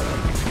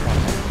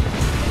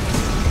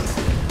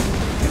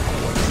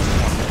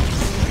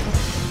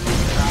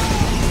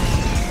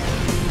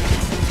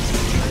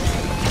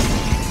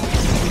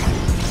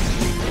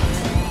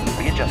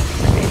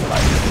 Readjusting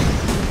stabilizers.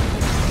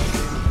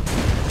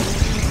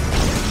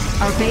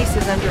 Our base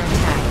is under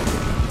attack.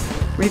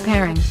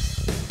 Repairing.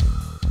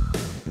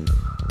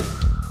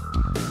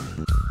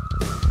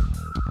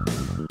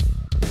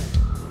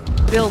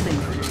 Building.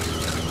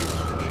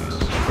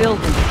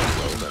 Building.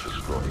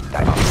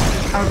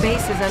 Our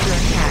base is under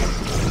attack.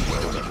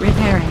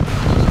 Repairing.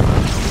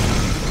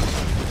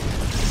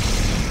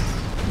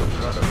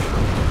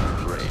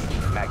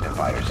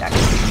 Magnifiers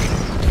activated.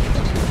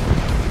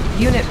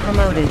 Unit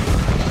promoted.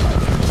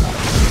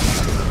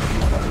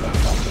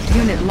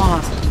 Unit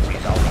lost.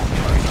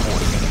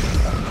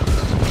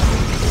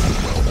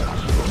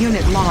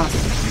 Unit lost.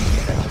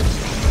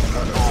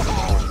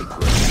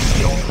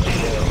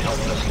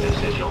 Helplessness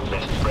is your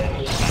best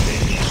friend,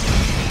 Savage.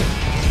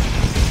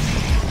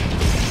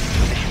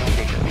 Positional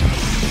data.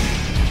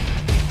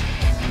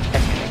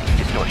 Estimating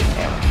distortion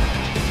error.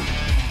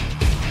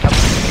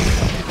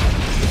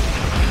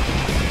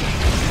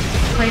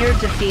 Player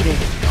defeated.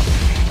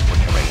 For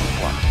terrain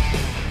flux.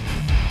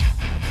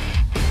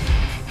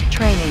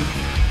 Training.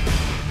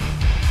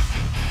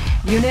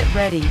 Unit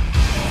ready.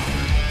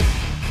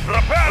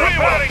 Preparing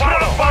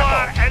for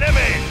fire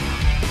enemy.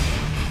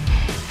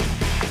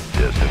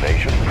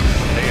 Destination.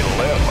 Stay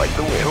left like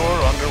the wind. Tour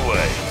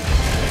underway.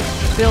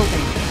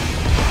 Building.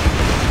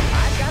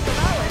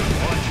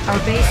 Our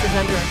base is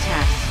under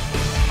attack.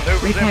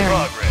 Maneuvers in Repairing.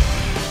 progress.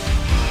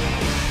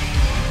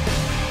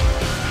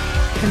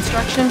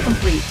 Construction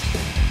complete.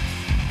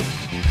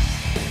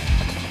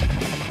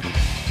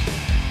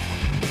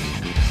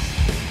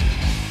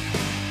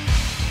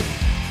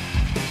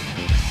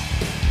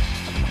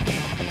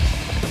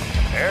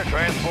 Air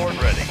transport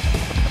ready.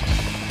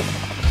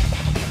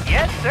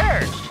 Yes,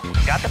 sir.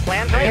 Got the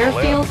plans ready?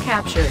 Airfield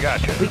captured.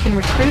 Gotcha. We can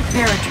recruit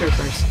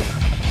paratroopers.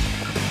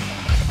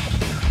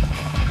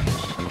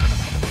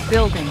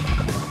 Building.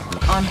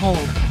 On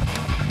hold.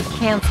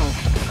 Cancel.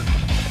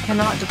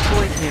 Cannot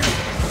deploy here.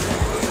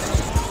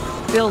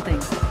 Building.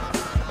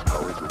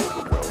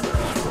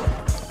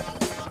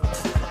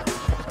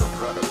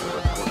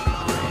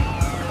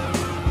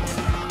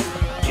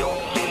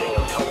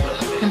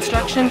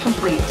 Construction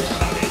complete.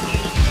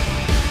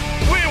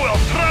 We will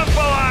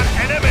trample our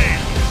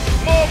enemies!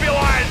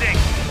 Mobilizing!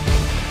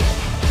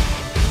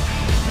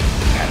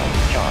 Panel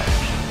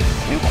charged.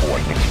 New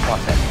coordinates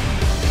processed.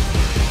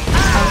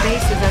 Our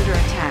base is under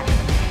attack.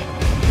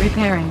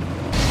 Repairing.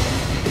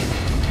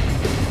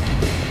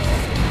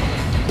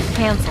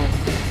 Cancel.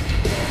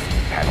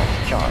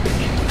 Panels charged.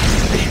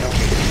 Positional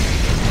data.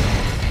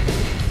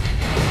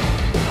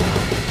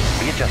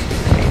 Readjusting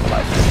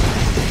stabilizer.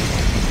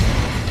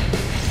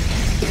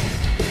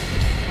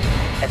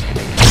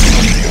 Estimating.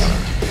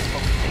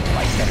 Focusing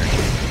light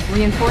energy.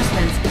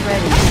 Reinforcements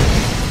ready.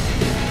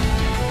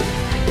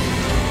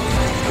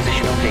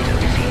 Positional data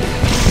received.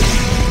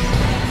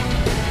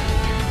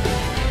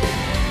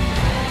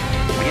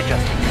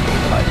 Readjusting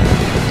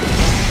stabilizer.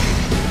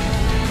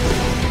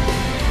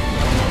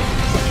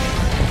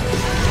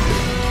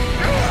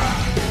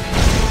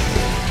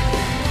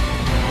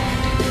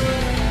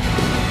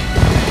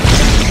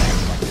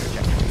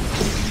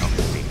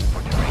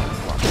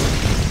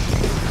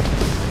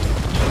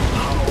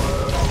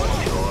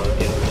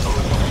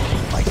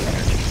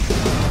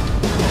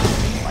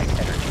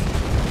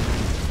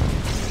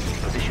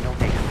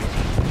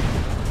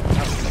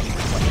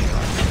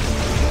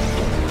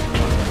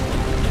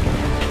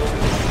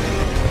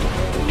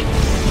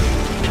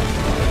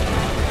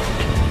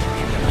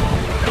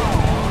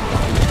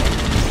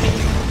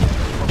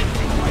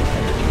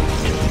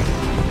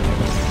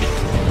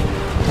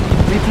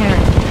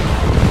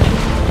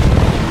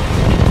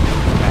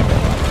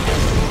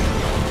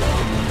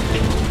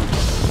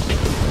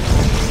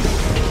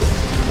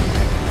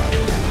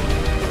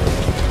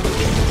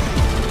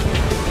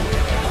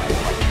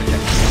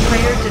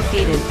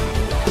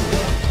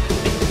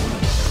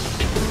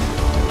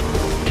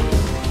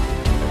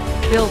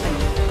 Building.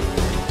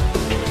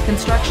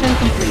 Construction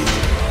complete.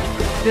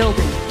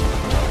 Building.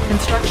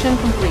 Construction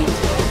complete.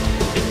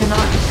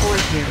 Cannot deploy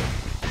here.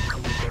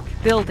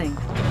 Building.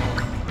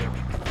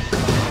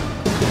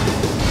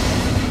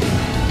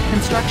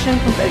 Construction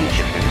complete.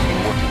 Shifters in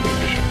working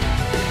condition.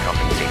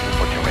 Compensating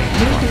for terrain.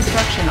 New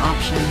construction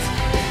options.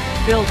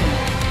 Building.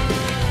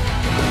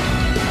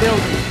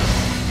 Building.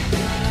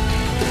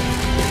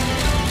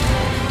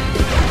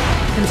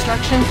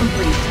 Construction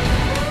complete.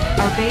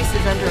 Our base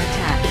is under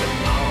attack.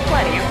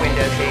 Plenty of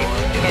window seats.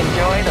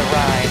 Enjoy the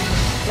ride.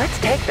 Let's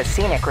take the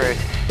scenic route.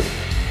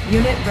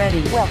 Unit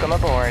ready. Welcome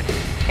aboard.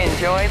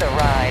 Enjoy the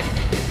ride.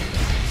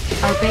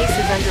 Our base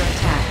is under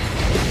attack.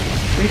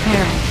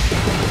 Repairing.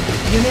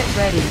 Unit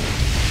ready.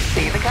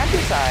 See the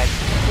countryside.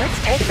 Let's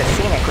take the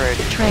scenic route.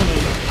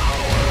 Training.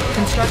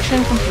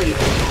 Construction complete.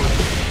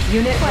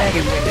 Unit Plenty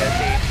ready. of window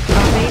seats.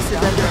 Our base is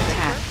under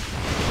attack.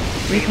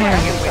 Plenty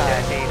Repairing. of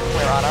window seats.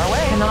 We're on our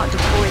way. Cannot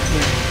deploy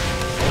here.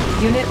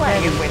 Unit Plenty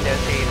ready. of window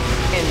seats.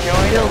 Enjoy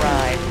the Building.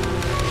 ride.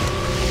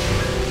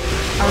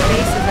 Our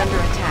base is under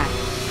attack.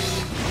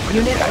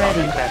 Unit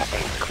ready.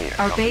 Aims clear.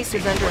 Our base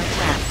is under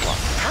attack.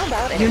 How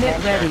about an Unit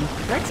adventure?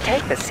 ready. Let's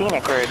take the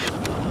scenic route.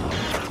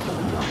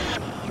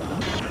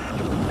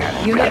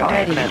 Unit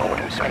ready.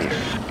 Orders clear.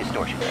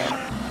 Distortion error.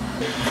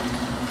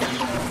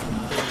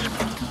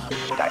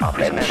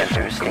 Diopters and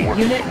sensors in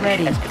working Unit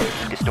ready.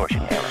 condition.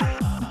 Distortion error.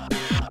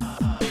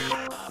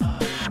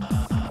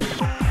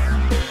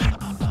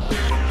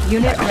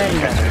 Unit ready.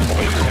 Sensors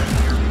stable.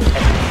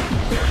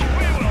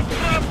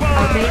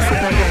 Our base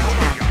is under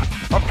attack.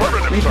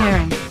 Affirmative, sir.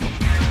 Repairing.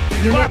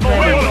 Unit We will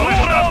ready.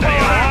 trample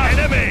our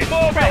enemies!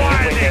 Plenty of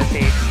window Mobilizing!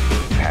 seats.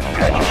 Panel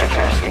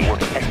sensors in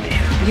working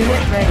condition.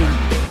 Unit ready.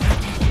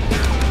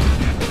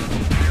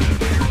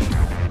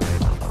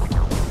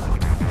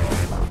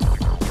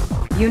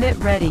 Unit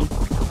ready.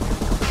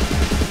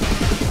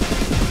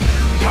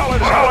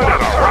 Solid in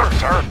our work,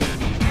 sir!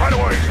 Right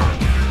away, sir!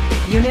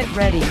 Unit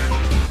ready.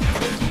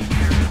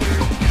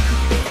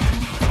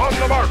 On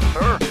the mark,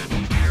 sir!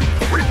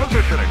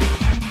 Repositioning!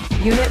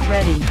 Unit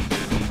ready.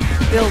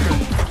 Building.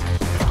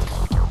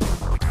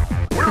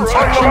 We're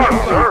Construction on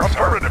the mark, sir! complete.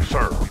 Affirmative,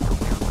 sir!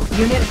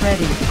 Unit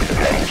ready.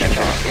 Prism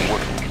sensors in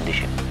working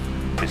condition.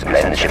 Prism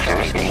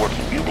sensors in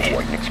working condition.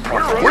 Coordinates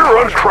processed.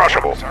 We're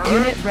uncrushable!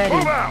 Unit ready.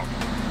 Move out!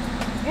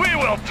 We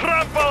will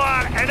trample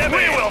our enemies!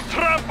 We will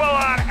trample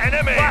our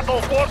enemies!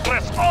 Battle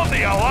fortress on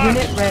the alarm!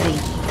 Unit ready.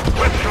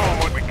 Let's show them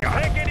what we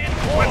got!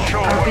 Let's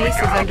show them Our what we base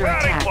is got! under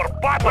Preparing attack. for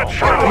battle! Let's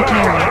show them what we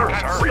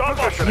got!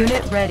 Repositioning!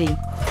 Unit ready.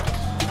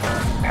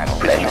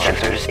 Panel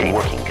sensors in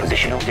working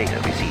positional data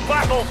received.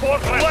 Battle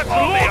fortress let's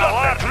on the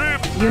alarm!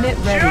 Troops! Unit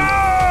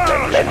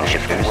ready. Level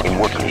shifters in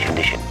working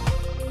condition.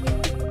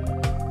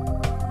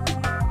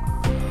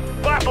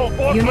 Battle Unit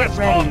fortress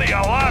ready. on the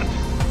alert!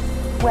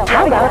 Well,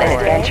 how about an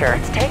adventure?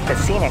 Let's take the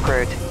scenic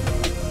route.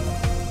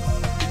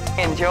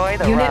 Enjoy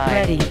the Unit ride.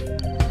 ready.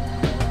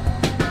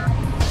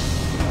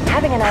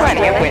 Having a nice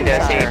Plenty of window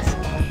seats.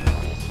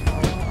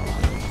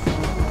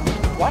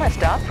 Want to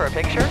stop for a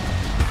picture?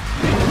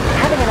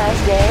 Having a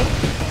nice day?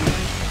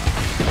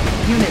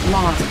 Unit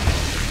lost.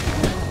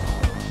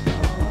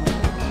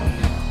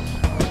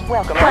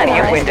 Welcome. Plenty of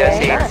Nice window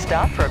day. seats.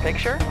 Stop for a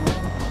picture?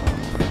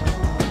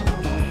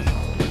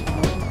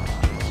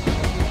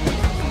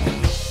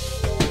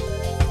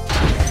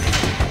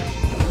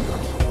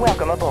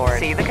 Welcome aboard.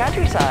 See the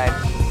countryside.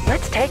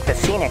 Let's take the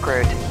scenic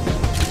route.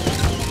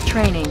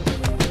 Training.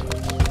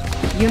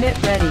 Unit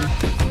ready.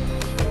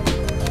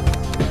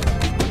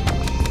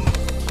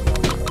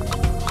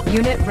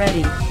 Unit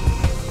ready.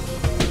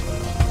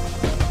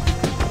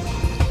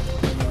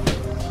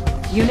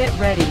 Unit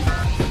ready.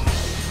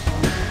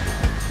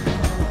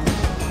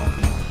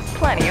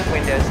 Plenty of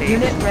window seats.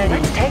 Unit ready.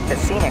 Let's take the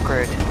scenic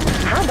route.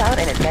 How about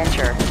an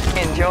adventure?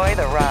 Enjoy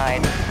the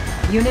ride.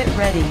 Unit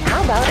ready.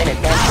 How about an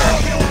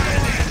adventure?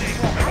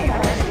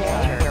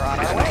 We're on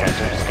our way.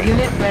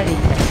 Unit ready.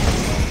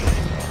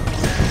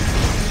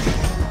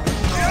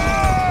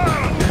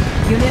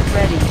 Unit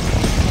ready.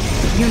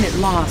 Unit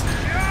lost.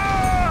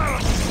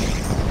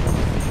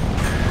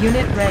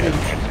 Unit ready.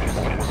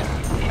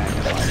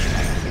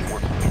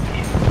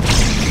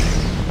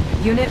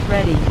 Unit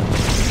ready.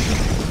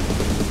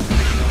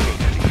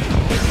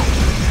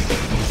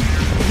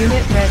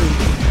 Unit ready.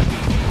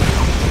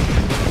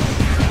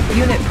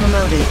 Unit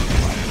promoted.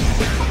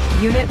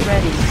 Unit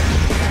ready.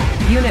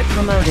 Unit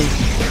promoted.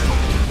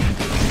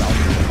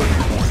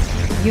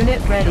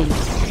 Unit ready.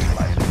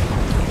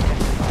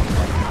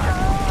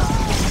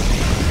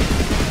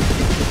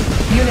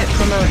 Unit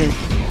promoted.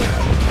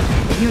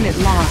 Unit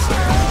lost.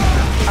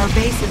 Our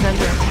base is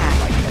under attack.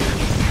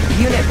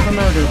 Unit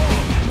promoted.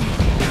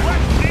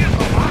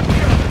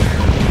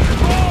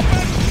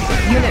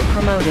 Unit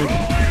promoted.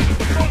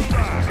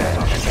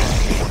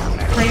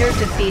 Players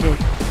defeated.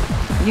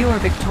 You are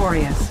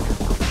victorious.